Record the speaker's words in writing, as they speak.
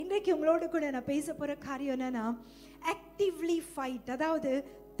இன்றைக்கு உங்களோட கூட நான் பேச போற காரியம் என்னன்னா, ஆக்டிவ்லி ஃபைட். அதாவது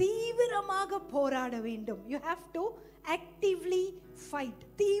தீவிரமாக போராட வேண்டும். You have to actively fight.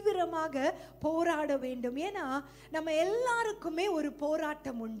 தீவிரமாக போராட வேண்டும். ஏன்னா நம்ம எல்லாருக்குமே ஒரு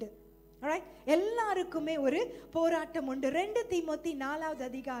போராட்டம் உண்டு. எல்லாருக்குமே ஒரு போராட்டம் உண்டு. 2 தீமோத்தி 4வது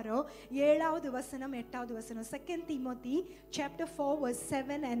அதிகாரம் 7வது வசனம் 8வது வசனம். 2 தீமோத்தி chapter 4 verse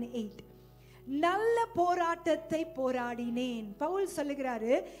 7 and 8. நல்ல போராட்டத்தை போராடினேன். பவுல்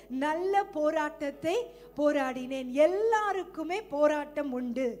சொல்லுகிறாரு, நல்ல போராட்டத்தை போராடினேன். எல்லாருக்குமே போராட்டம்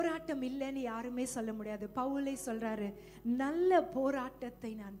உண்டு. போராட்டம் இல்லைன்னு யாருமே சொல்ல முடியாது. பவுலே சொல்றாரு, நல்ல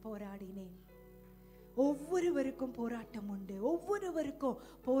போராட்டத்தை நான் போராடினேன். ஒவ்வொருவருக்கும் போராட்டம் உண்டு. ஒவ்வொருவருக்கும்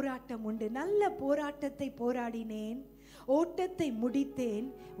போராட்டம் உண்டு. நல்ல போராட்டத்தை போராடினேன், ஓட்டத்தை முடித்தேன்,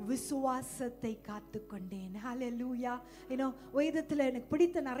 விசுவாசத்தை காத்துக்கொண்டேன். ஹல்லேலூயா. வேதத்துல எனக்கு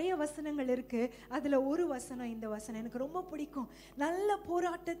பிடித்த நிறைய வசனங்கள் இருக்கு. அதுல ஒரு வசனம், இந்த வசனம் எனக்கு ரொம்ப பிடிக்கும். நல்ல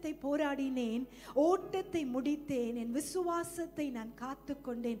போராட்டத்தை போராடினேன், ஓட்டத்தை முடித்தேன், என் விசுவாசத்தை நான்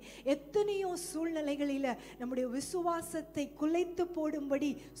காத்துக்கொண்டேன். எத்தனையோ சூழ்நிலைகளில நம்முடைய விசுவாசத்தை குலைத்து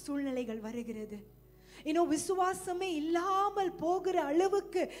போடும்படி சூழ்நிலைகள் வருகிறது. விசுவாசமே இல்லாமல் போகிற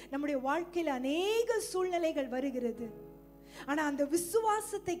அளவுக்கு நம்முடைய வாழ்க்கையில் அநேக சூழ்நிலைகள் வருகிறது. ஆனா அந்த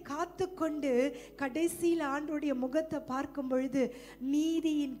விசுவாசத்தை காத்துக்கொண்டு கடைசியில் ஆண்டவருடைய முகத்தை பார்க்கும் பொழுது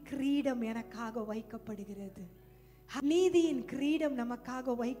நீதியின் கிரீடம் எனக்காக வைக்கப்படுகிறது. நீதியின் கிரீடம்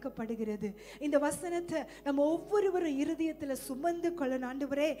நமக்காக வைக்கப்படுகிறது. இந்த வசனத்தை நம்ம ஒவ்வொருவரும் இருதயத்துல சுமந்து கொள்ளணும்.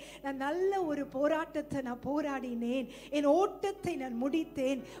 ஆண்டவரே, நான் நல்ல ஒரு போராட்டத்தை நான் போராடினேன், என் ஓட்டத்தை நான்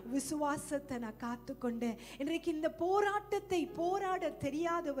முடித்தேன், விசுவாசத்தை நான் காத்துக்கொண்டேன். இன்றைக்கு இந்த போராட்டத்தை போராட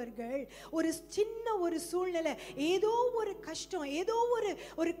தெரியாதவர்கள், ஒரு சின்ன ஒரு சூழ்நிலை, ஏதோ ஒரு கஷ்டம், ஏதோ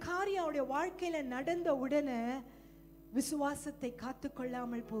ஒரு காரியம் அவருடைய வாழ்க்கையில நடந்த உடனே விசுவாசத்தை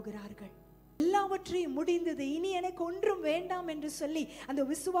காத்துக்கொள்ளாமல் போகிறார்கள். எல்லாவற்றையும் முடிந்தது, இனி எனக்கு ஒன்றும் வேண்டாம் என்று சொல்லி அந்த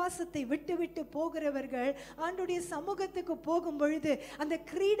விசுவாசத்தை விட்டு விட்டு போகிறவர்கள் ஆண்டவருடைய சமூகத்துக்கு போகும் பொழுது அந்த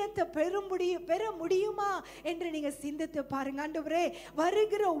கிரீடத்தை பெற முடியுமா என்று நீங்க சிந்தித்து பாருங்க. ஆண்டவரே,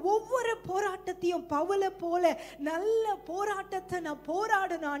 வருகிற ஒவ்வொரு போராட்டத்தையும் பவுலை போல நல்ல போராட்டத்தை நான்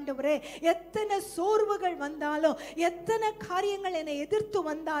போராடணும். ஆண்டவரே, எத்தனை சோர்வுகள் வந்தாலும், எத்தனை காரியங்கள் என்னை எதிர்த்து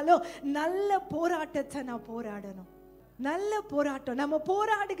வந்தாலும் நல்ல போராட்டத்தை நான் போராடணும். நல்ல போராட்டம். நம்ம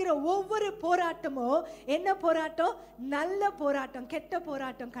போராடுகிற ஒவ்வொரு போராட்டமும் என்ன போராட்டம்? நல்ல போராட்டம், கெட்ட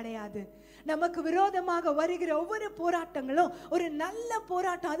போராட்டம் கிடையாது. நமக்கு விரோதமாக வருகிற ஒவ்வொரு போராட்டங்களும் ஒரு நல்ல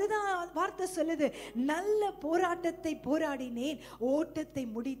போராட்டம். அதுதான் வார்த்தை சொல்லுது, நல்ல போராட்டத்தை போராடினேன், ஓட்டத்தை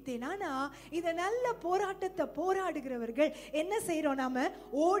முடித்தேன். ஆனா இந்த நல்ல போராட்டத்தை போராடுகிறவர்கள் என்ன செய்யறோம்? நாம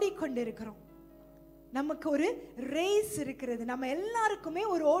ஓடிக்கொண்டிருக்கிறோம். நமக்கு ஒரு ரேஸ் இருக்கிறது. நம்ம எல்லாருக்குமே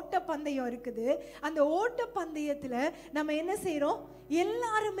ஒரு ஓட்ட பந்தயம் இருக்குது. அந்த ஓட்ட பந்தயத்துல நம்ம என்ன செய்யறோம்?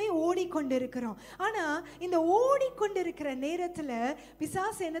 எல்லாருமே ஓடிக்கொண்டிருக்கிறோம். ஆனா இந்த ஓடிக்கொண்டிருக்கிற நேரத்துல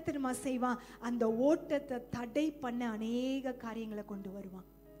பிசாசு என்ன தெரியுமா செய்வான்? அந்த ஓட்டத்தை தடை பண்ண அநேக காரியங்களை கொண்டு வருவான்.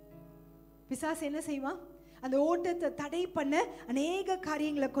 பிசாசு என்ன செய்வான்? அந்த ஓட்டத்தை தடை பண்ண அநேக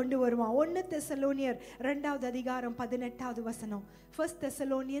காரியங்களை கொண்டு வருவான். 1 தெசலோனியர் 2வது அதிகாரம் 18வது வசனம். 1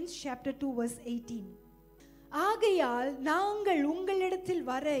 Thessalonians chapter 2 verse 18. ஆகையால் நாங்கள் உங்களிடத்தில்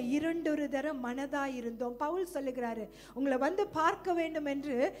வர 2 தரம் மனதாயிருந்தோம். பவுல் சொல்லுகிறாரு, உங்களை வந்து பார்க்க வேண்டும்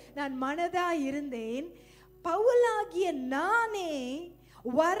என்று நான் மனதாயிருந்தேன். பவுலாகிய நானே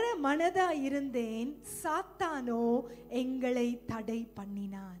வர மனதாயிருந்தேன், சாத்தானோ எங்களை தடை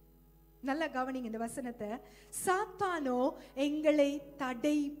பண்ணினான். நல்லா கவனிங்க இந்த வசனத்தை. சாத்தானோ எங்களை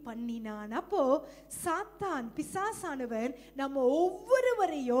தடை பண்ணினான். அப்போ சாத்தான், பிசாசானவன் நம்ம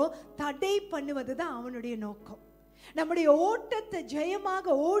ஒவ்வொருவரையும் தடை பண்ணுவதுதான் அவனுடைய நோக்கம். நம்முடைய ஓட்டத்தை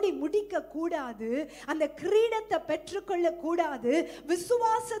ஜெயமாக ஓடி முடிக்க கூடாது, அந்த கிரீடத்தை பெற்றுக்கொள்ள கூடாது,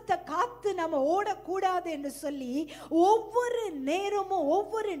 விசுவாசத்தை காத்து நம்ம ஓடக்கூடாது என்று சொல்லி ஒவ்வொரு நேரமும்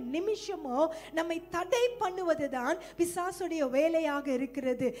ஒவ்வொரு நிமிஷமும் நம்மை தடை பண்ணுவதுதான் பிசாசுடைய வேலையாக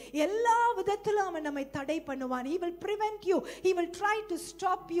இருக்கிறது. எல்லா விதத்திலும் அவன் நம்மை தடை பண்ணுவான். he will prevent you, he will try to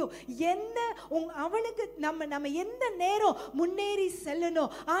stop you. என்ன அவனுக்கு நம்ம எந்த நேரம் முன்னேறி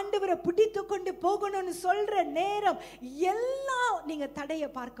செல்லணும், ஆண்டவரை பிடித்து கொண்டு போகணும்னு சொல்ற நேரம் எல்லாம் நீங்க தடைய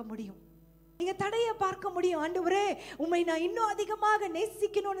பார்க்க முடியும். நீங்க தடைய பார்க்க முடியும். ஆண்டவரே, உம்மை நான் இன்னும் அதிகமாக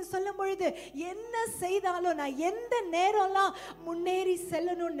நேசிக்கணும்னு சொல்லும் பொழுது என்ன செய்தாலும், நான் எந்த நேரம்லாம் முன்னேறி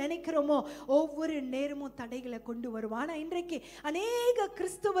செல்லணும்னு நினைக்கிறோமோ ஒவ்வொரு நேரமும் தடைகளை கொண்டு வருவான். ஆனா இன்றைக்கு அநேக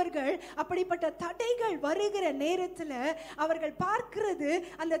கிறிஸ்தவர்கள் அப்படிப்பட்ட தடைகள் வருகிற நேரத்துல அவர்கள் பார்க்கிறது,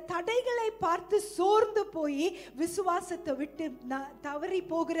 அந்த தடைகளை பார்த்து சோர்ந்து போய் விசுவாசத்தை விட்டு தவறி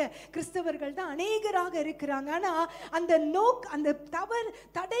போகிற கிறிஸ்தவர்கள் தான் அநேகராக இருக்கிறாங்க. ஆனா அந்த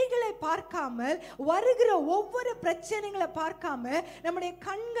தடைகளை பார்க்காம பார்க்காமல், வருகிற ஒவ்வொரு பிரச்சனைகளை பார்க்காம, நம்முடைய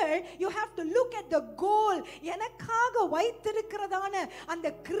கண்கள் you have to look at the goal. எனக்காக வைத்திருக்கிறதான அந்த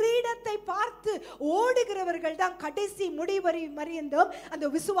கிரீடத்தை பார்த்து ஓடுகிறவர்கள் தான் கடைசி முடிவரை மறியந்தும் அந்த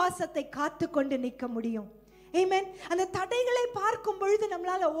விசுவாசத்தை காத்து கொண்டு நிற்க முடியும். ஆமென். அந்த தடைகளை பார்க்கும் பொழுது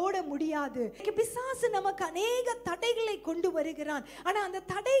நம்மளால ஓட முடியாது. பிசாசு நமக்கு அநேக தடைகளை கொண்டு வருகிறான். ஆனா அந்த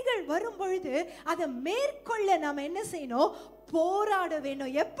தடைகள் வரும் பொழுது அதை மேற்கொள்ள நாம என்ன செய்யணும்? போராட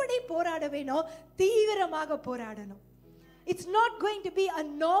வேணும். எப்படி போராட வேணும்? தீவிரமாக போராடணும். It's not going to be a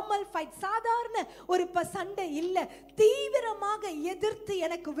normal fight. சாதாரண ஒரு சண்டை இல்ல. தீவிரமாக எதிர்த்து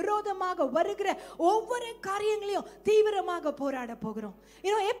எனக்கு விரோதமாக வருகிற ஒவ்வொரு காரியங்களையும் தீவிரமாக போராட போகிறோம்.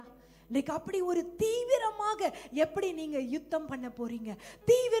 இன்னைக்கு அப்படி ஒரு தீவிரமாக எப்படி நீங்க யுத்தம் பண்ண போறீங்க?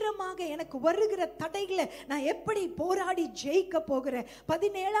 தீவிரமாக எனக்கு வருகிற தடைகளை நான் எப்படி போராடி ஜெயிக்க போகிறேன்?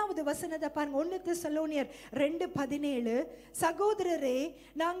 17வது வசனத்தை பாருங்க. 1 தெசலோனியர் 2:17. சகோதரரே,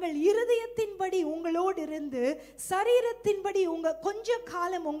 நாங்கள் இருதயத்தின்படி உங்களோடு இருந்து சரீரத்தின்படி கொஞ்ச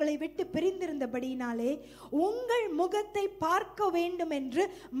காலம் உங்களை விட்டு பிரிந்திருந்தபடினாலே உங்கள் முகத்தை பார்க்க வேண்டும் என்று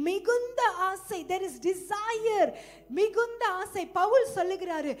மிகுந்த ஆசை. There is desire. மிகுந்த ஆசை. பவுல்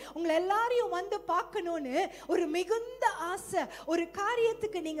சொல்லுகிறாரு, உங்களை எல்லாரையும் வந்து பார்க்கணும்னு ஒரு மிகுந்த ஆசை. ஒரு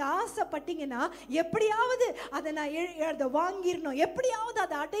காரியத்துக்கு நீங்க ஆசைப்பட்டீங்கன்னா எப்படியாவது அதை நான் வாங்கிடணும், எப்படியாவது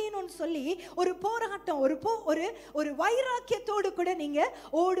அதை அடையணும்னு சொல்லி ஒரு போராட்டம், ஒரு வைராக்கியத்தோடு கூட நீங்க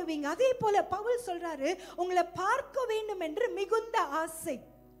ஓடுவீங்க. அதே போல பவுல் சொல்றாரு, உங்களை பார்க்க வேண்டும் என்று மிகுந்த ஆசை.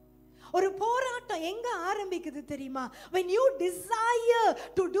 ஒரு போராட்டம் எங்க ஆரம்பிக்குது தெரியுமா? when you desire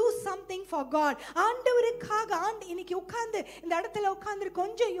to do something for God. ஆண்டவருக்காக இன்னைக்கு உட்கார்ந்து இந்த இடத்துல உட்கார்ந்து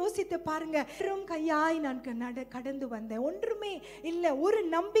கொஞ்சம் யோசித்து பாருங்க. வெறும் கையாய் நான் கடந்து வந்தேன், ஒன்றுமே இல்லை, ஒரு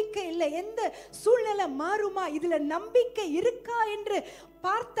நம்பிக்கை இல்லை, எந்த சூழ்நிலை மாறுமா, இதுல நம்பிக்கை இருக்கா என்று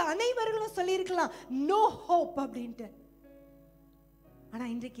பார்த்த அனைவர்களும் சொல்லியிருக்கலாம் no hope அப்படின்ட்டு. ஆனா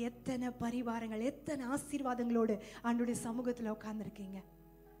இன்றைக்கு எத்தனை பரிவாரங்கள், எத்தனை ஆசீர்வாதங்களோடு ஆண்டவருடைய சமூகத்துல உட்கார்ந்து இருக்கீங்க.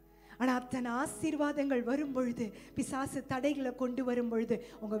 ஆனா அத்தனை ஆசீர்வாதங்கள் வரும் பொழுது, பிசாசு தடைகளை கொண்டு வரும் பொழுது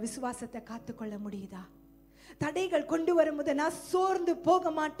உங்க விசுவாசத்தை காத்துக்கொள்ள முடியுதா? தடைகள் கொண்டு வரும்போது நான் சோர்ந்து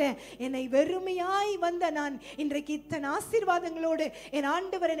போக மாட்டேன். என்னை வெறுமையாய் வந்த நான் இன்றைக்கு இத்தனை ஆசீர்வாதங்களோடு என்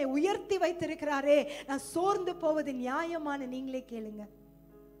ஆண்டவர் என்னை உயர்த்தி வைத்திருக்கிறாரே, நான் சோர்ந்து போவது நியாயமான? நீங்களே கேளுங்க.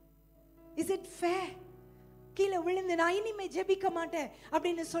 Is it fair? கீழே விழுந்து நான் இனிமே ஜெபிக்க மாட்டேன்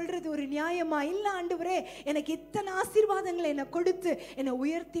அப்படின்னு சொல்றது ஒரு நியாயமா? இல்ல ஆண்டவரே, எனக்கு இத்தனை ஆசீர்வாதங்களை என்னை கொடுத்து என்னை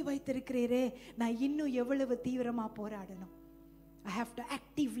உயர்த்தி வைத்திருக்கிறீரே, நான் இன்னும் எவ்வளவு தீவிரமா போராடணும்? I have to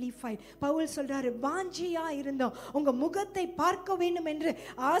actively fight. Pavul சொல்றாரு, வாஞ்சியா இருந்தோம், உங்க முகத்தை பார்க்க வேண்டும் என்று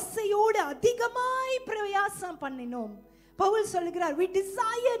ஆசையோடு அதிகமாய் பிரயாசம் பண்ணினோம். பவுல் சொல்லுகிறார், we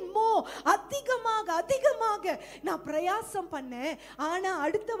desire more. அதிகமாக நான் பிரயாசம் பண்ணேன். ஆனா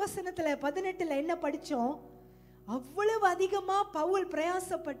அடுத்த வசனத்துல 18ல என்ன படிச்சோம்? அவ்வளவு அதிகமா பவுல்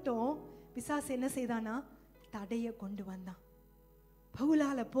பிரயாசப்பட்டோம், பிசாசு என்ன செய்தானா? தடைய கொண்டு வந்தான்.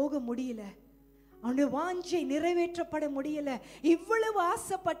 பவுலால போக முடியல, அவனுடைய வாஞ்சை நிறைவேற்றப்பட முடியல. இவ்வளவு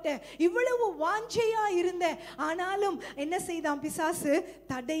ஆசைப்பட்ட, இவ்வளவு வாஞ்சையா இருந்த, ஆனாலும் என்ன செய்தான் பிசாசு?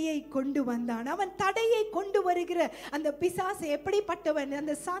 தடையை கொண்டு வந்தான். அவன் தடையை கொண்டு வருகிற அந்த பிசாசு எப்படிப்பட்டவன்?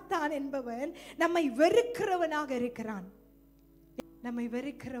 அந்த சாத்தான் என்பவன் நம்மை வெறுக்கிறவனாக இருக்கிறான். நம்மை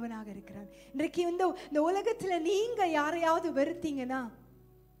வெறுக்கிறவனாக இருக்கிறான். இன்றைக்கு இந்த உலகத்துல நீங்க யாரையாவது வெறுத்தீங்கன்னா,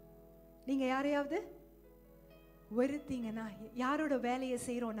 நீங்க யாரையாவது வெறுத்தீங்கன்னா, யாரோட வேலையை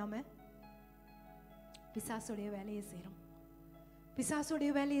செய்யறோம்? நாம பிசாசுடைய வேலையை செய்யறோம்.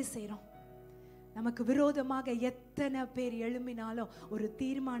 பிசாசுடைய வேலையை செய்யறோம். நமக்கு விரோதமாக எத்தனை பேர் எழும்பினாலும் ஒரு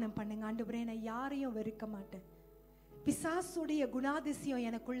தீர்மானம் பண்ணுங்க, ஆண்டவரே நான் யாரையும் வெறுக்க மாட்டேன், பிசாசுடைய குணாதிசயம்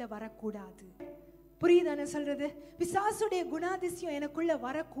எனக்குள்ள வரக்கூடாது. புரியுதானே சொல்றது? பிசாசுடைய குணாதிசயம் எனக்குள்ள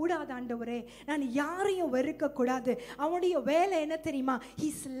வரக்கூடாது ஆண்டவரே, நான் யாரையும் வெறுக்க கூடாது. அவனுடைய வேலை என்ன தெரியுமா? he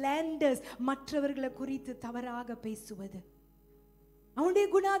slanders, மற்றவர்களை குறித்து தவறாக பேசுவது. அவனுடைய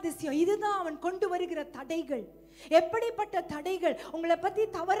குணாதிசயம் இதுதான். அவன் கொண்டு வருகிற தடைகள் எப்படிப்பட்ட தடைகள்? உங்களை பத்தி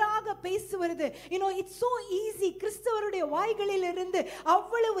தவறாக பேசுவது. it's so easy. கிறிஸ்தவருடைய வாய்களில் இருந்து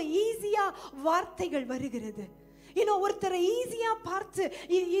அவ்வளவு ஈஸியா வார்த்தைகள் வருகிறது. ஒருத்தரை ஈஸியா பார்த்து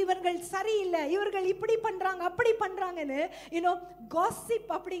இவர்கள் சரியில்லை, இவர்கள் இப்படி பண்றாங்க அப்படி பண்றாங்கன்னு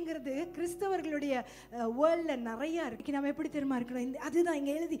காசிப் அப்படிங்கிறது கிறிஸ்தவர்களுடைய வேர்ல்ட்ல நிறைய இருக்கு. நம்ம எப்படி தெரியுமா இருக்கணும்? அதுதான்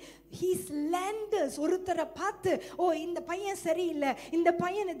இங்க எழுதி, he slanders. ஒருத்தரை பார்த்து, ஓ இந்த பையன் சரியில்லை, இந்த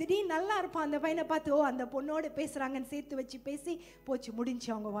பையன் திடீர்னு நல்லா இருப்பான், அந்த பையனை பார்த்து ஓ அந்த பொண்ணோடு பேசுறாங்கன்னு சேர்த்து வச்சு பேசி போச்சு, முடிஞ்சு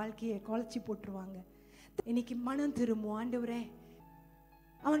அவங்க வாழ்க்கையை குலைச்சி போட்டுருவாங்க. இன்னைக்கு மனம் திரும்பும். ஆண்டவரே,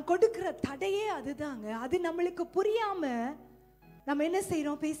 அவன் கொடுக்கிற தடையே அதுதாங்க. அது நம்மளுக்கு புரியாம நம்ம என்ன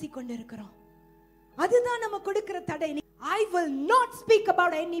செய்யறோம்? பேசிக்கொண்டு இருக்கிறோம். அதுதான் நம்ம கொடுக்கிற தடை. I will not speak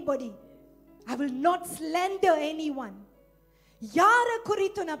about anybody. I will not slander anyone. யாரை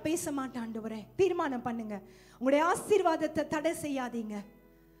குறித்து நான் பேச மாட்டேன் ஆண்டவரே. தீர்மானம் பண்ணுங்க. உங்களுடைய ஆசீர்வாதத்தை தடை செய்யாதீங்க.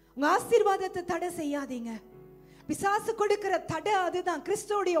 உங்க ஆசீர்வாதத்தை தடை செய்யாதீங்க. பிசாசு கொடுக்கிற தடை அதுதான்.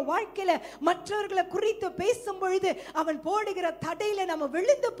 கிறிஸ்துவோடைய வாழ்க்கையில மற்றவர்களை குறித்து பேசும் பொழுது அவன் போடுகிற தடையில நம்ம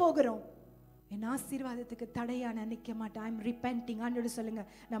விழுந்து போகிறோம். என் ஆசீர்வாதத்துக்கு தடையா நான் நிற்க மாட்டேன். I am ரிப்பென்டிங். ஆண்டோடு சொல்லுங்க,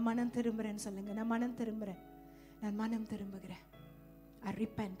 நான் மனம் திரும்புறேன்னு சொல்லுங்க. நான் மனம் திரும்புறேன், நான் மனம் திரும்புகிறேன். I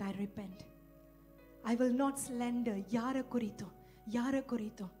repent, I repent. I will not slander. யாரை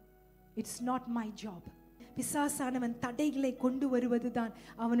குறித்தும் it's not my job. பிசாசானவன் தடைகளை கொண்டு வருவதுதான்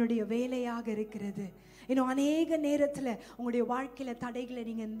அவனுடைய வேலையாக இருக்கிறது. இன்னும் அநேக நேரத்துல உங்களுடைய வாழ்க்கையில தடைகளை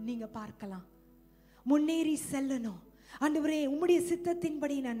நீங்க பார்க்கலாம். முன்னேறி செல்லணும். ஆண்டவரே, உம்முடைய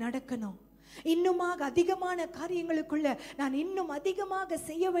சித்தத்தின்படி நான் நடக்கணும், இன்னுமாக அதிகமான காரியங்களுக்குள்ள நான் இன்னும் அதிகமாக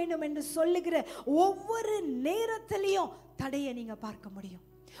செய்ய வேண்டும் என்று சொல்லுகிற ஒவ்வொரு நேரத்திலையும் தடையை நீங்க பார்க்க முடியும்.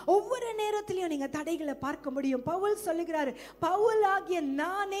 ஒவ்வொரு நேரத்திலையும் நீங்க தடைகளை பார்க்க முடியும். பவுல் சொல்லுகிறாரு, பவுல் ஆகிய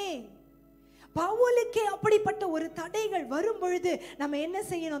நானே, பவுலுக்கே அப்படிப்பட்ட ஒரு தடைகள் வரும் பொழுது நம்ம என்ன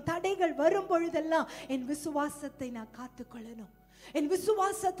செய்யணும்? தடைகள் வரும் பொழுதெல்லாம் என் விசுவாசத்தை நான் காத்துக்கொள்ளணும், என்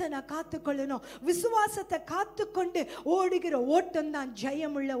விசுவாசத்தை நான் காத்துக்கொள்ளணும். விசுவாசத்தை காத்துக்கொண்டு ஓடுகிற ஓட்டம் தான்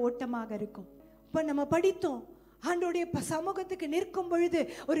ஜெயமுள்ள ஓட்டமாக இருக்கும். இப்ப நம்ம படித்தோம், ஆண்டோடைய சமூகத்துக்கு நிற்கும் பொழுது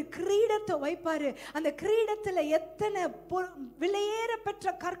ஒரு கிரீடத்தை வைப்பாரு. அந்த கிரீடத்துல எத்தனை விலையேற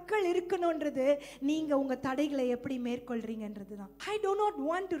பெற்ற கற்கள் இருக்கணும்ன்றது நீங்க உங்க தடைகளை எப்படி மேற்கொள்றீங்கன்றதுதான். I do not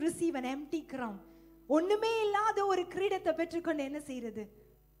want to receive an empty crown. ஒண்ணுமே இல்லாத ஒரு கிரீடத்தை பெற்றுக்கொண்டு என்ன செய்யறது?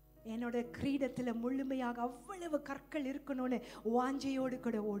 என்னோட கிரீடத்துல முழுமையாக அவ்வளவு கற்கள் இருக்கணும்னு வாஞ்சையோடு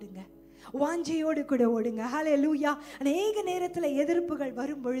கூட ஓடுங்க, வாஞ்சையோடு கூட ஓடுங்க. ஹல்லேலூயா. அநேக நேரத்துல எதிர்ப்புகள்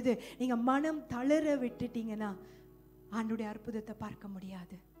வரும் பொழுது நீங்க மனம் தளர விட்டுட்டீங்கன்னா ஆண்டவருடைய அற்புதத்தை பார்க்க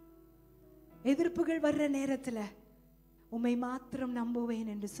முடியாது. எதிர்ப்புகள் வர்ற நேரத்துல உம்மை மாத்திரம்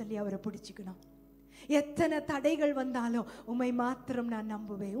நம்புவேன் என்று சொல்லி அவரை பிடிச்சுக்கணும். எத்தனை தடைகள் வந்தாலும் உம்மை மாத்திரம் நான்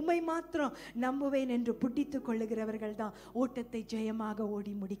நம்புவேன், உம்மை மாத்திரம் நம்புவேன் என்று பிடித்துக் கொள்ளுகிறவர்கள் தான் ஓட்டத்தை ஜெயமாக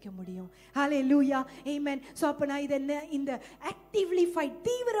ஓடி முடிக்க முடியும். ஹல்லேலூயா, ஆமென். சோ அப்ப நான் இந்த ஆக்டிவ்லி ஃபைட்,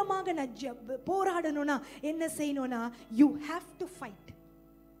 தீவிரமாக நான் போராடணும்னா என்ன செய்யணும்னா, யூ ஹேவ் டு ஃபைட்.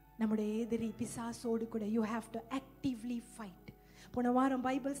 நம்முடைய எதிரி பிசாசோடு கூட you have to actively fight. போன வாரம்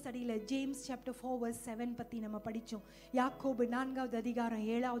பைபிள் ஸ்டடியில ஜேம்ஸ் சாப்டர் 4:7 பத்தி நம்ம படிச்சோம். யாக்கோபு 4வது அதிகாரம்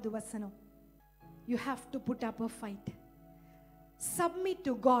 7வது வசனம். You have to put up a fight. Submit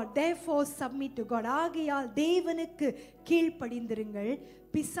to God. Therefore submit to God. ஆகையால் தேவனுக்கு கீழ்ப்படிந்திருங்கள்,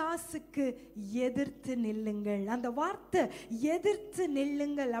 பிசாசுக்கு எதிர்த்து நில்லுங்கள். அந்த வார்த்தை எதிர்த்து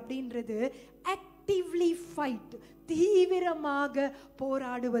நில்லுங்கள் அப்படின்றது ஆக்டிவ்லி ஃபைட், தீவிரமாக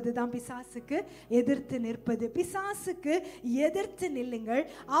போராடுவது தான் பிசாசுக்கு எதிர்த்து நிற்பது. பிசாசுக்கு எதிர்த்து நில்லுங்கள்,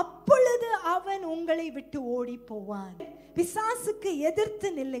 அப்பொழுது அவன் உங்களை விட்டு ஓடி போவான். பிசாசுக்கு எதிர்த்து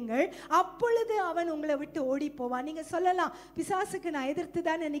நில்லுங்கள், அப்பொழுது அவன் உங்களை விட்டு ஓடி போவான். நீங்க சொல்லலாம், பிசாசுக்கு நான் எதிர்த்து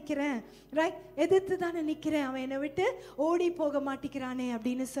தானே நிக்கிறேன், ரைட், எதிர்த்து தானே நிக்கிறேன், அவன் என்னை விட்டு ஓடி போக மாட்டேங்கிறானே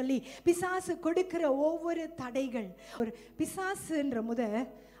அப்படின்னு சொல்லி. பிசாசு கொடுக்கிற ஒவ்வொரு தடைகள், ஒரு பிசாசுன்ற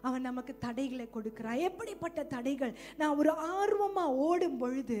அவன் நமக்கு தடைகளை கொடுக்கிறான். எப்படிப்பட்ட தடைகள்? நான் ஒரு ஆர்வமா ஓடும்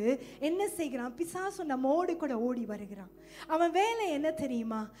பொழுது என்ன செய்கிறான்? பிசாசு நம்மோடு கூட ஓடி வருகிறான். அவன் வேலை என்ன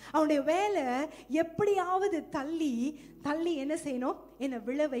தெரியுமா? அவனுடைய வேலை எப்படியாவது தள்ளி என்ன செய்யணும்? என்னை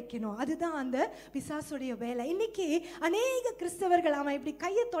விழ வைக்கணும். அதுதான் அந்த பிசாசுடைய வேலை. இன்னைக்கு அநேக கிறிஸ்தவர்கள் அவன் இப்படி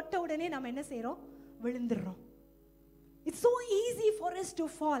கையை தொட்ட உடனே நம்ம என்ன செய்யறோம்? விழுந்துடுறோம். It's so easy for us to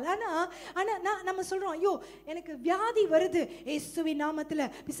fall. ஆனா நம்ம சொல்றோம், ஐயோ எனக்கு வியாதி வருது, இயேசுவின் நாமத்துல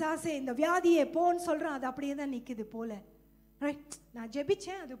பிசாசே இந்த வியாதியே போன்னு சொல்றோம். அது அப்படியே தான் நிக்குது போல, ரைட்? நான்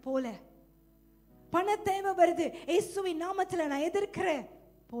ஜெபிச்சேன், அது போல. பண தேவை வருது, இயேசுவின் நாமத்துல நான் எதிர்க்கிறேன்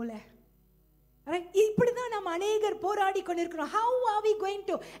போல, ரைட்? இப்படிதான் நம்ம அநேகர் போராடி கொண்டிருக்கிறோம். How are we going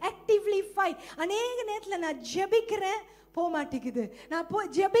to actively fight? அநேக நேரத்துல நான் ஜெபிக்கிறேன், போக மாட்டேங்குது. நான்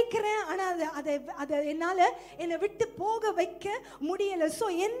ஜெபிக்கிறேன், ஆனா அதை என்னால என்னை விட்டு போக வைக்க முடியல. சோ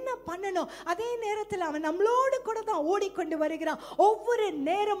என்ன பண்ணணும்? அதே நேரத்தில் அவன் நம்மளோடு கூட தான் ஓடிக்கொண்டு வருகிறான். ஒவ்வொரு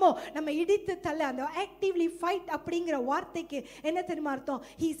நேரமும் நம்ம இடித்து தள்ள, அந்த ஆக்டிவ்லி ஃபைட் அப்படிங்கிற வார்த்தைக்கு என்ன தெரியுமா அர்த்தம்?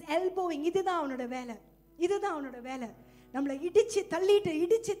 he is elbowing. இதுதான் அவனோட வேலை, இதுதான் அவனோட வேலை. நம்மளை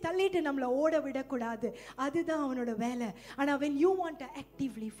இடிச்சு தள்ளிட்டு நம்மளை ஓட விடக்கூடாது. அதுதான் அவனோட வேலை. ஆனா when you want to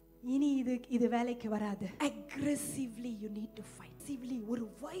actively, இனி இது வேலைக்கு வராது. aggressively you need to fight. ஒரு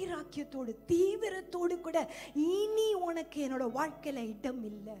வைராக்கியத்தோடு, தீவிரத்தோடு கூட, இனி உனக்கு என்னோட வாழ்க்கையில இடம்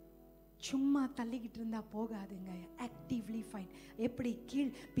இல்லை, சும்மா தள்ளிக்கிட்டு இருந்தா போகாதுங்க. Actively fight. எப்படி?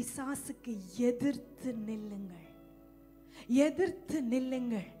 கீழ் பிசாசுக்கு எதிர்த்து நில்லுங்கள், எதிர்த்து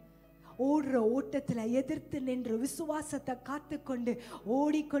நில்லுங்கள். ஓடுற ஓட்டத்துல எதிர்த்து நின்று விசுவாசத்தை காத்துக்கொண்டு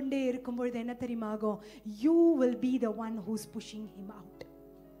ஓடிக்கொண்டே இருக்கும் பொழுது என்ன தெரியுமா ஆகும்? You will be the one who's pushing him out.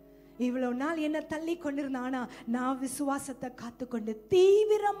 இவ்வளவு நாள் என்ன தள்ளி கொண்டிருந்தானா, நான் விசுவாசத்தை காத்துக்கொண்டு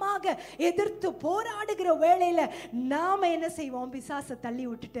தீவிரமாக எதிர்த்து போராடுகிற வேளையில நாம என்ன செய்வோம்? பிசாசை தள்ளி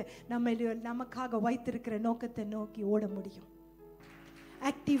விட்டுட்டு நமக்காக வைத்திருக்கிற நோக்கத்தை நோக்கி ஓட முடியும்.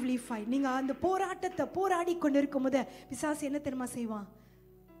 Actively fight. நீங்க அந்த போராட்டத்தை போராடி கொண்டிருக்கும் போது பிசாசு என்ன தெரியுமா செய்வான்?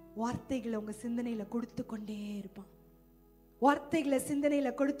 வார்த்தைகளை உங்க சிந்தனையில கொடுத்து கொண்டே இருப்பான். வார்த்தைகளை சிந்தனையில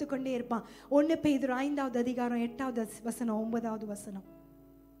கொடுத்து கொண்டே இருப்பான். 1 பேதுரு 5வது அதிகாரம் 8வது வசனம் 9வது வசனம்.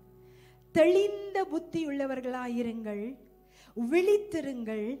 தெளிந்த புத்தி உள்ளவர்களாயிருங்கள்,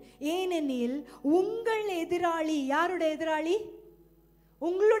 விழித்திருங்கள், ஏனெனில் உங்கள் எதிராளி. யாருடைய எதிராளி?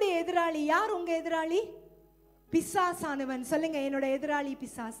 உங்களுடைய எதிராளி. யார் உங்க எதிராளி? பிசாசானவன். சொல்லுங்க, என்னோட எதிராளி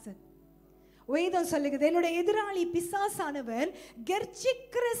பிசாசு. வேதம் சொல்லுகிறது, என்னுடைய எதிராளி பிசாசானவன்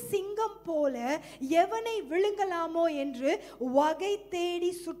கர்ஜிக்கிற சிங்கம் போல எவனை விழுங்கலாமோ என்று வகை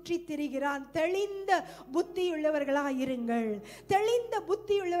தேடி சுற்றி திரிகிறான். தெளிந்த புத்தியுள்ளவர்களாயிருங்கள், தெளிந்த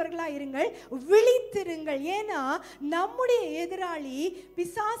புத்தியுள்ளவர்களாயிருங்கள், விழித்திருங்கள். ஏன்னா நம்முடைய எதிராளி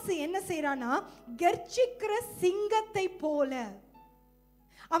பிசாசு என்ன செய்யறானா, கர்ஜிக்கிற சிங்கத்தை போல.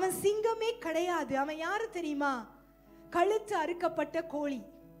 அவன் சிங்கமே கிடையாது. அவன் யாரு தெரியுமா? கழுத்து அறுக்கப்பட்ட கோழி.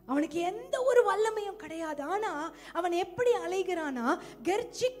 அவனுக்கு எந்த ஒரு வல்லமையும் கிடையாது. ஆனா அவன் எப்படி அலைகிறானா?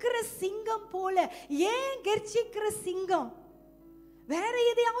 கர்ஜிக்கிற சிங்கம் போல. ஏன் கர்ஜிக்கிற சிங்கம்? வேற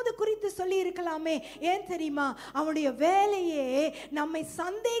எதையாவது குறித்து சொல்லி இருக்கலாமே. ஏன் தெரியுமா? அவனுடைய வேலையே நம்மை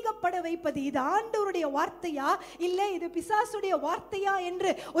சந்தேகப்பட வைப்பது. இது ஆண்டவருடைய வார்த்தையா இல்ல இது பிசாசுடைய வார்த்தையா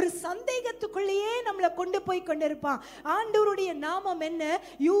என்று ஒரு சந்தேகத்துக்குள்ளேயே நம்மளை கொண்டு போய் கொண்டிருப்பான். ஆண்டவருடைய நாமம் என்ன?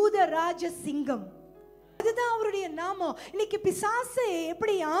 யூத ராஜ சிங்கம். அதுதான் அவருடைய நாமம். இன்னைக்கு பிசாசு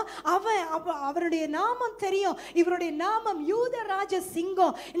எப்படியா? அவருடைய நாமம் தெரியும். இவருடைய நாமம் யூத ராஜ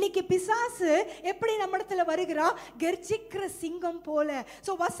சிங்கம். இன்னைக்கு பிசாசு எப்படி நம்ம இடத்துல வருகிறான்? கர்ஜிக்கிற சிங்கம் போல.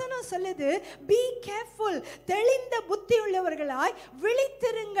 சோ வசனம் சொல்லுது, பி கேர்ஃபுல். தெளிந்த புத்தி உள்ளவர்களாய்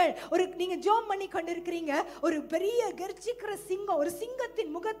விழித்திருங்கள். நீங்க ஜோம் பண்ணி கொண்டிருக்கிறீங்க, ஒரு பெரிய கர்ஜிக்கிற சிங்கம், ஒரு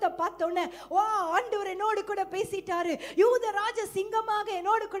சிங்கத்தின் முகத்தை பார்த்தோன்னே, வா ஆண்டவர் என்னோடு கூட பேசிட்டாரு, யூத ராஜ சிங்கமாக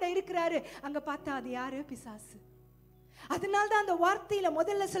என்னோடு கூட இருக்கிறாரு. அங்க பார்த்தா அது யாரு? பிசாசு. அதனால்தான் அந்த வார்த்தையில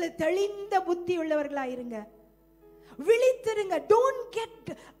முதல்ல சொல்ல, தெளிந்த புத்தி உள்ளவர்களாயிருங்க, விழித்திருங்க. Don't get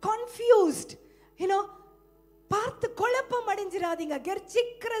confused. பார்த்து குழப்பம் அடைஞ்சிராதீங்க.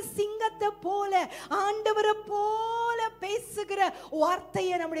 கர்ஜிக்கிற சிங்கத்தை போல, ஆண்டவரை போல பேசுகிற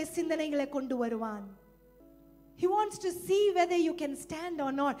வார்த்தையை நம்முடைய சிந்தனைகளை கொண்டு வருவான். He wants to see whether you can stand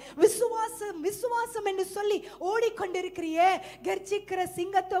or not. விசுவாசம் விசுவாசம் என்று சொல்லி ஓடிக்கொண்டிருக்கிறியே, கர்ஜிக்கிற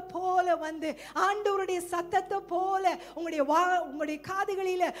சிங்கத்தை போல வந்து ஆண்டவருடைய சத்தத்தை போல உங்களுடைய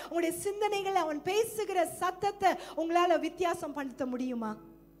காதுகளில, உங்களுடைய சிந்தனைகளை அவன் பேசுகிற சத்தத்தை உங்களால வித்தியாசம் படுத்த முடியுமா?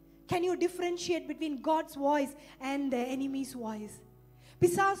 Can you differentiate between God's voice and the enemy's voice?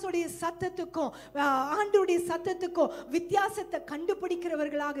 பிசாசுடைய சத்தத்துக்கும் ஆண்டவருடைய சத்தத்துக்கும் வித்தியாசத்தை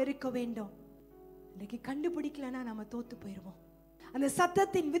கண்டுபிடிக்கிறவர்களாக இருக்க வேண்டும். இன்னைக்கு கண்டுபிடிக்கலனா நம்ம தோத்து போயிடுவோம். அந்த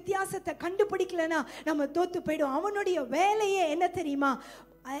சத்தத்தின் வித்தியாசத்தை கண்டுபிடிக்கலனா நம்ம தோத்து போயிடுவோம். அவனுடைய வேலையே என்ன தெரியுமா?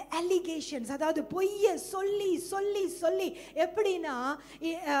 அலிகேஷன்ஸ். அதாவது பொய்ய சொல்லி சொல்லி சொல்லி. எப்படின்னா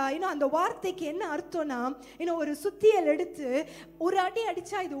அந்த வார்த்தைக்கு என்ன அர்த்தம்னா, ஒரு சுத்தியல் எடுத்து ஒரு அடி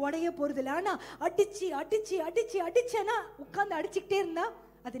அடிச்சா இது உடைய போறது இல்லை. ஆனா அடிச்சு அடிச்சு அடிச்சு அடிச்சேன்னா உட்கார்ந்து அடிச்சுக்கிட்டே இருந்தா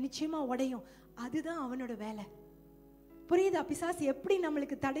அது நிச்சயமா உடையும். அதுதான் அவனோட வேலை. புரியுதா? பிசாசு எப்படி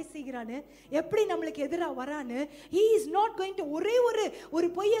நம்மளுக்கு தடை செய்கிறான்னு, எப்படி நம்மளுக்கு எதிராக வரான்னு. he is not going to ஒரே ஒரு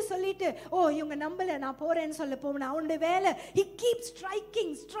பொய்யை சொல்லிட்டு, ஓ இவங்க நம்பல நான் போறேன்னு சொல்ல போவேன். அவனுடைய வேலை he keeps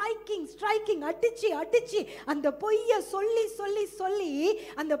striking striking striking. அடிச்சு அடிச்சு அந்த பொய்யை சொல்லி சொல்லி சொல்லி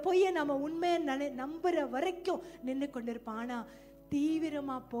அந்த பொய்யை நம்ம உண்மையை நம்புற வரைக்கும் நின்று கொண்டிருப்பான். ஆனா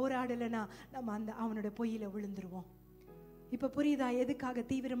தீவிரமா போராடலைன்னா நம்ம அவனோட பொய்யில விழுந்துருவோம். இப்ப புரியுதா எதுக்காக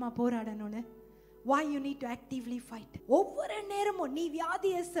தீவிரமா போராடணும்னு? Why you need to actively fight? ஒவ்வொரு நேரமும் நீ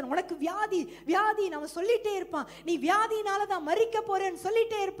வியாதியஸ்தன், உனக்கு வியாதி நம்ம சொல்லிட்டே இருப்பான். நீ வியாதினால தான் மரிக்க போறேன்னு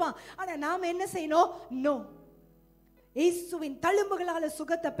சொல்லிட்டே இருப்பான். ஆனா நாம என்ன செய்யணும்? நோ, இயேசுவின் தழும்புகளால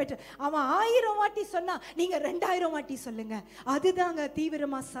சுகத்தை பெற்று. அவன் 1000 வாட்டி சொன்னா நீங்க 2000 வாட்டி சொல்லுங்க. அதுதாங்க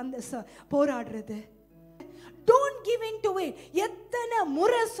தீவிரமா போராடுறது. Don't give in to it. எத்தனை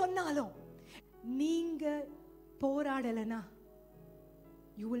முறை சொன்னாலும் நீங்க போராடலனா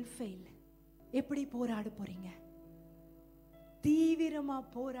you will fail. எப்படி போராட போறீங்க? தீவிரமா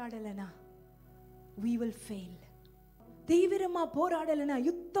போராடலனா we will fail. தீவிரமா போராடலனா,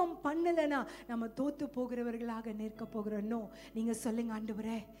 யுத்தம் பண்ணலனா நம்ம தோத்து போகிறவர்களாக நிற்க போகிறோம். நோ, நீங்க சொல்லுங்க,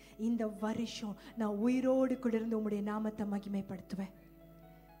 ஆண்டவரே இந்த வருஷம் நான் உயிரோடு கூட இருந்து உம்முடைய நாமத்தை மகிமைப்படுத்துவேன்,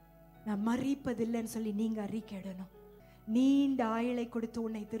 நான் மறிப்பதில்லைன்னு சொல்லி நீங்க அறிக்கையிடணும். நீண்ட ஆயுளை கொடுத்து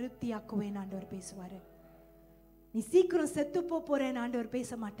உன்னை திருப்தியாக்குவேன் ஆண்டவர் பேசுவாரு. நீ சீக்கிரம் செத்து போறேன்னு ஆண்டவர்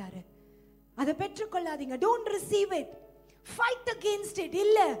பேச மாட்டாரு. அதை பெற்றுக்கொள்ளாதீங்க. Don't receive it. Fight against it.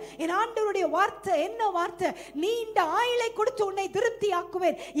 இல்ல, என் ஆண்டவருடைய வார்த்தை என்ன வார்த்தை? நீண்ட ஆயுளை கொடுத்து உன்னை திருப்தி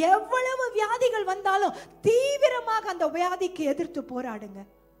ஆக்குவேன். எவ்வளவு வியாதிகள் வந்தாலும் தீவிரமாக அந்த வியாதிக்கு எதிர்த்து போராடுங்க.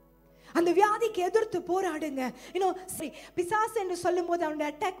 அந்த வியாதிக்கு எதிர்த்து போராடுங்க. பிசாசு என்று சொல்லும் போது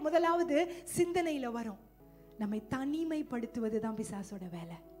அவனுடைய அட்டாக் முதலாவது சிந்தனையில வரும். நம்மை தனிமைப்படுத்துவது தான் பிசாசோட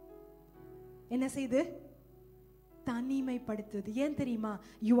வேலை. என்ன செய்து? தனிமைப்படுத்துவது. ஏன் தெரியுமா?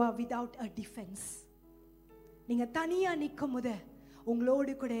 you are without a defense. நீங்க தனியா நிக்கும் போது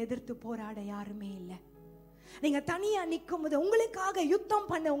உங்களோடு கூட எதிர்த்து போராட யாருமே இல்லை. நீங்க தனியா நிக்கும் போது உங்களுக்காக யுத்தம்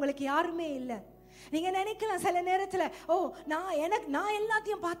பண்ண உங்களுக்கு யாருமே இல்லை. நீங்க நினைக்கலாம் சில நேரத்துல, ஓ நான்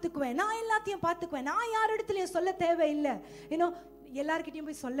எல்லாத்தையும் பார்த்துக்குவேன், நான் யார் இடத்துலயும் சொல்ல தேவையில்லை, எல்லார்கிட்டையும்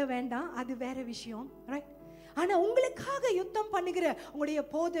போய் சொல்ல வேண்டாம், அது வேற விஷயம், ரைட்? ஆனா உங்களுக்காக யுத்தம் பண்ணுகிற உங்களுடைய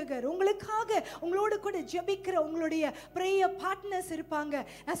போதகர், உங்களுக்காக உங்களோடு கூட ஜெபிக்கிற உங்களுடைய பிரேயர் பார்ட்னர்ஸ் இருப்பாங்க.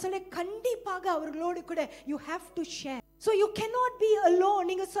 நான் சொல்ல, கண்டிப்பாக அவர்களோடு கூட you have to share. So you cannot be alone.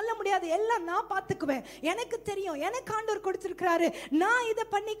 நீங்க சொல்ல முடியாது எல்லாம் நான் பார்த்துக்குவேன், எனக்கு தெரியும், எனக்கு ஆண்டவர் கொடுத்திருக்கிறாரு, நான் இதை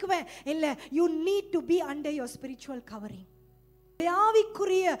பண்ணிக்குவேன். இல்ல, you need to be under your spiritual covering.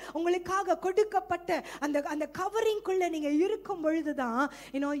 ஆவிக்குரிய உங்களுக்காக கொடுக்கப்பட்ட அந்த கவரிங்குள்ள நீங்க இருக்கும் பொழுதுதான்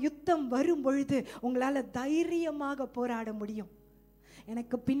யுத்தம் வரும் பொழுது உங்களால தைரியமாக போராட முடியும்.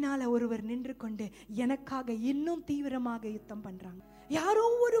 எனக்கு பின்னால ஒருவர் நின்று கொண்டு எனக்காக இன்னும் தீவிரமாக யுத்தம் பண்றாங்க. யாரோ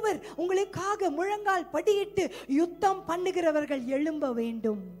ஒருவர் உங்களுக்காக முழங்கால் படியிட்டு யுத்தம் பண்ணுகிறவர்கள் எழும்ப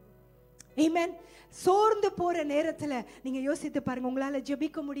வேண்டும். ஆமென். சோர்ந்து போற நேரத்துல நீங்க யோசித்து பாருங்க, உங்களால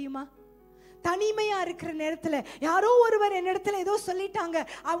ஜெபிக்க முடியுமா? தனிமையா இருக்கிற நேரத்துல யாரோ ஒருவர் என்னிடத்துல ஏதோ சொல்லிட்டாங்க,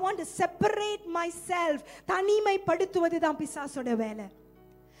 I want to separate myself. தனிமைப்படுத்துவது தான் பிசாசோட வேலை.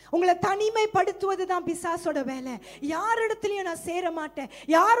 உங்களை தனிமைப்படுத்துவது தான் பிசாசோட வேலை. யாரிடத்துலயும் நான் சேர மாட்டேன்,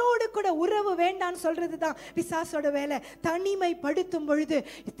 யாரோடு கூட உறவு வேண்டான்னு சொல்றது தான் பிசாசோட வேலை. தனிமைப்படுத்தும் பொழுது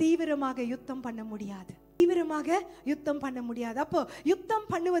தீவிரமாக யுத்தம் பண்ண முடியாது. அப்போ யுத்தம்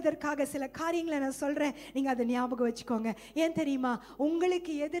பண்ணுவதற்காக சில காரியங்களை நான் சொல்றேன், நீங்க அதை ஞாபகம் வச்சுக்கோங்க. ஏன் தெரியுமா?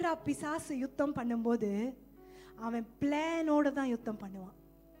 உங்களுக்கு எதிராக பிசாசு யுத்தம் பண்ணும்போது அவன் பிளானோட தான் யுத்தம் பண்ணுவான்.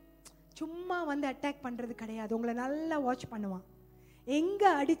 சும்மா வந்து அட்டாக் பண்றது கிடையாது. உங்களை நல்லா வாட்ச் பண்ணுவான், எங்க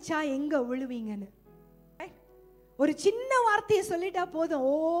அடிச்சா எங்க விழுவீங்கன்னு. ஒரு சின்ன வார்த்தையை சொல்லிட்டா போதும்,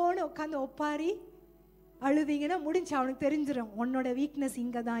 ஓன்னு உட்காந்து ஒப்பாரி அழுவீங்கன்னா முடிஞ்சு அவனுக்கு தெரிஞ்சிடும், உன்னோட வீக்னஸ்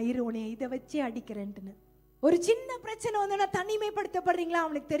இங்க தான், இரு உன்னை இதை வச்சே அடிக்கிறேன்ட்டுன்னு. ஒரு சின்ன பிரச்சனை வந்தோன்னா தனிமைப்படுத்தப்படுறீங்களா,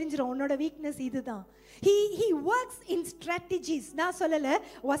 அவனுக்கு தெரிஞ்சிடும் உன்னோட வீக்னஸ் இதுதான். he works in strategies. நான் சொல்லல,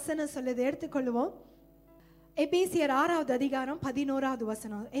 வசனம் சொல்லுது, எடுத்துக்கொள்வோம். எபேசியர் 6வது அதிகாரம் 11வது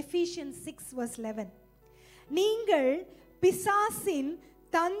வசனம். Ephesians 6:11. நீங்கள் பிசாசின்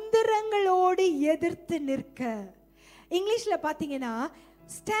தந்திரங்களோடு எதிர்த்து நிற்க. இங்கிலீஷ்ல பாத்தீங்கன்னா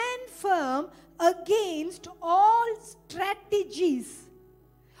stand firm against all strategies.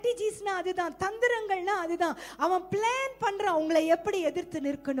 strategiesனா அதுதான், தந்திரங்கள்னா அதுதான். அவன் பிளான் பண்றான் உங்களை எப்படி எதிர்த்து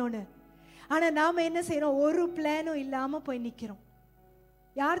நிற்கணும்னு. ஆனா நாம என்ன செய்யறோம்? ஒரு பிளானும் இல்லாம போய் நிக்கிறோம்.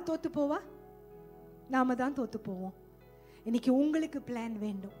 யார் தோத்து போவா? நாம தான் தோத்து போவோம். இன்னைக்கு உங்களுக்கு பிளான்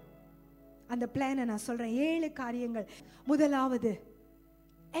வேண்டும். அந்த பிளானை நான் சொல்றேன். 7 காரியங்கள். முதலாவது,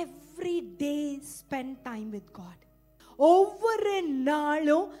 every day spend time with God. ஒவ்வொரு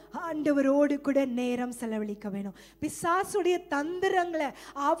நாளும் ஆண்டவரோடு கூட நேரம் செலவழிக்க வேணும். பிசாசுடைய தந்திரங்களை,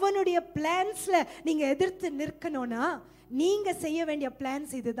 அவனுடைய பிளான்ஸ்ல நீங்க எதிர்த்து நிற்கணும்னா நீங்க செய்ய வேண்டிய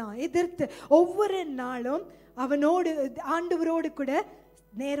பிளான்ஸ் இதுதான். எதிர்த்து ஒவ்வொரு நாளும் அவனோடு, ஆண்டவரோடு கூட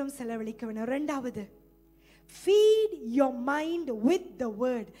நேரம் செலவழிக்க வேணும். இரண்டாவது, feed your mind with the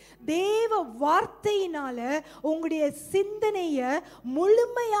word. தேவ வார்த்தையினால உங்களுடைய சிந்தனையை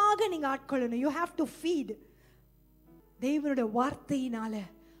முழுமையாக நீங்க ஆட்கொள்ளணும். you have to feed. தேவனுடைய வார்த்தையினால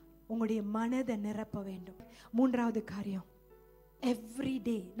உங்களுடைய மனதை நிரப்ப வேண்டும். மூன்றாவது காரியம், எவ்ரி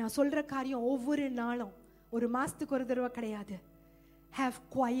டே. நான் சொல்ற காரியம் ஒவ்வொரு நாளும், ஒரு மாசத்துக்கு ஒரு தடவை கிடையாது. have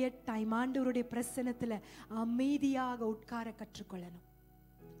quiet time. ஆண்டவருடைய பிரசன்னத்துல அமைதியாக உட்கார கற்றுக்கொள்ளணும்.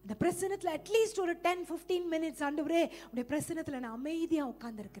 அந்த பிரசன்னத்துல அட்லீஸ்ட் ஒரு 10-15 மினிட்ஸ், ஆண்டவரே உடைய பிரசன்னத்துல நான் அமைதியா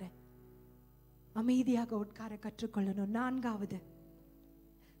உட்கார்ந்து இருக்கிறேன், அமைதியாக உட்கார கற்றுக்கொள்ளணும். நான்காவது,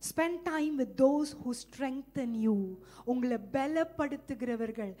 spend time with those who strengthen you. உங்களை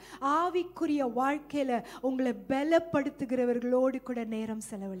பலப்படுத்துகிறவர்கள், ஆவிக்குரிய வாழ்க்கையில உங்களை பலப்படுத்துகிறவர்களோடு கூட நேரம்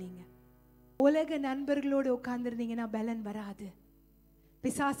செலவழிங்க. உலக நண்பர்களோடு உட்கார்ந்துருந்தீங்கன்னா பலன் வராது.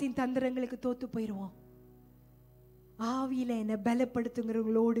 பிசாசின் தந்திரங்களுக்கு தோத்து போயிடுவோம். ஆவியில என்னை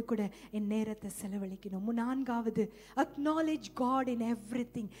பலப்படுத்துங்கிறவங்களோடு கூட என் நேரத்தை செலவழிக்கணும். 4வது, அக்னாலேஜ் காட் இன்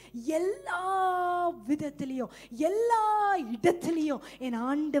எவ்ரிதிங். எல்லா விதத்திலையும் எல்லா இடத்திலையும் என்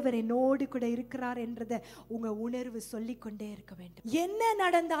ஆண்டவர் என்னோடு கூட இருக்கிறார் என்றதை உங்க உணர்வு சொல்லிக்கொண்டே இருக்க வேண்டும். என்ன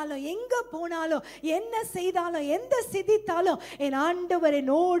நடந்தாலும், எங்க போனாலும், என்ன செய்தாலும், எந்த சிந்தித்தாலும் என் ஆண்டவர்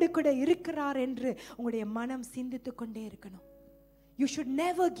என்னோடு கூட இருக்கிறார் என்று உங்களுடைய மனம் சிந்தித்து கொண்டே இருக்கணும். You should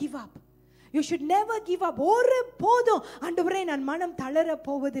never give up. You should never give up. ஒரு போதும் ஆண்டவரே நான் மனம் தளர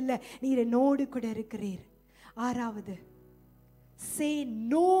போவதில்லை, நீர் என்னோடு கூட இருக்கிறீர். 6வது, say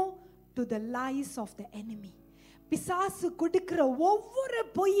no to the lies of the enemy. பிசாசு கொடுக்கிற ஒவ்வொரு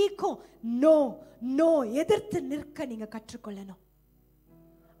பொய்க்கும் நோ நோ எதிர்த்து நிற்க நீங்க கற்றுக்கொள்ளணும்.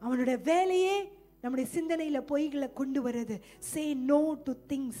 அவனுடைய வேலையே நம்முடைய சிந்தனையில பொய்களை கொண்டு வருது. say no to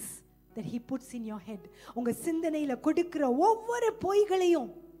things that he puts in your head. உங்க சிந்தனையில கொடுக்கிற ஒவ்வொரு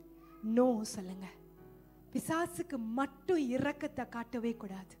பொய்களையும் நோ சொல்லுங்க. பிசாசுக்கு மட்டும் இரக்கத்தை காட்டவே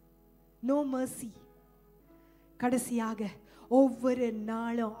கூடாது. No mercy. கடைசியாக ஒவ்வொரு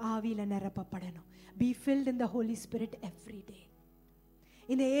நாளும் ஆவியில நிரப்பப்படணும். be filled in the Holy Spirit every day.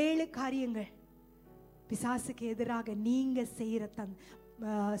 இந்த 7 காரியங்கள் பிசாசுக்கு எதிராக நீங்க செய்யற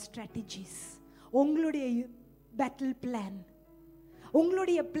strategies, உங்களுடைய battle plan,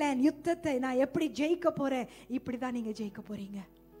 உங்களுடைய பிளான். யுத்தத்தை நான் எப்படி ஜெயிக்க போறேன், இப்படிதான் நீங்க ஜெயிக்க போறீங்க.